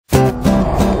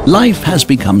Life has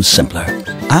become simpler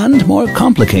and more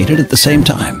complicated at the same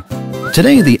time.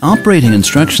 Today, the operating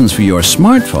instructions for your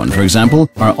smartphone, for example,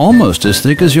 are almost as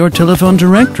thick as your telephone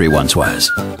directory once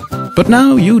was. But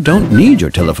now you don't need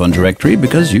your telephone directory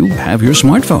because you have your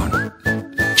smartphone.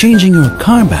 Changing your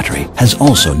car battery has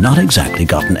also not exactly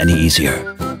gotten any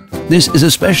easier. This is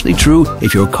especially true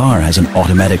if your car has an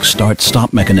automatic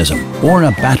start-stop mechanism or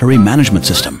a battery management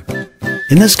system.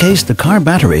 In this case, the car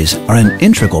batteries are an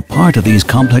integral part of these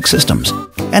complex systems,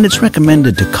 and it's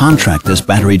recommended to contract this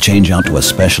battery change-out to a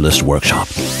specialist workshop,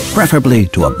 preferably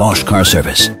to a Bosch car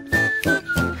service.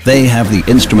 They have the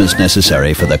instruments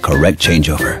necessary for the correct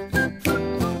changeover.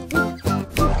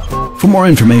 For more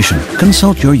information,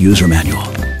 consult your user manual.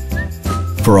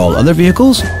 For all other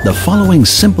vehicles, the following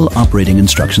simple operating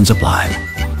instructions apply.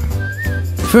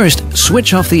 First,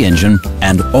 switch off the engine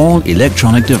and all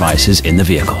electronic devices in the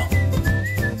vehicle.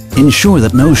 Ensure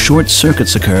that no short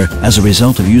circuits occur as a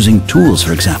result of using tools,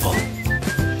 for example.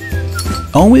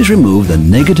 Always remove the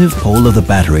negative pole of the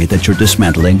battery that you're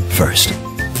dismantling first.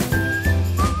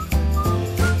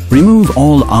 Remove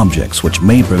all objects which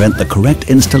may prevent the correct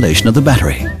installation of the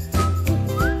battery.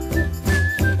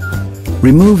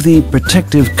 Remove the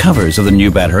protective covers of the new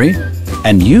battery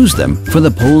and use them for the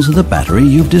poles of the battery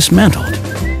you've dismantled.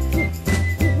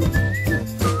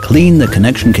 Clean the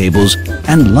connection cables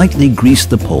and lightly grease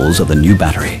the poles of the new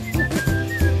battery.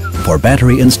 For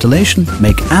battery installation,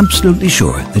 make absolutely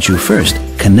sure that you first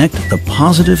connect the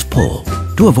positive pole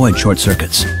to avoid short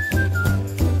circuits.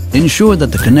 Ensure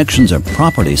that the connections are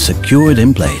properly secured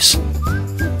in place.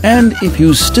 And if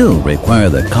you still require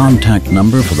the contact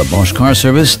number for the Bosch car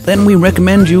service, then we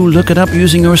recommend you look it up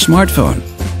using your smartphone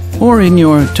or in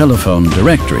your telephone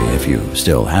directory if you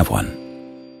still have one.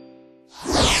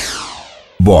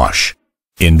 Bosch.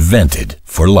 Invented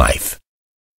for life.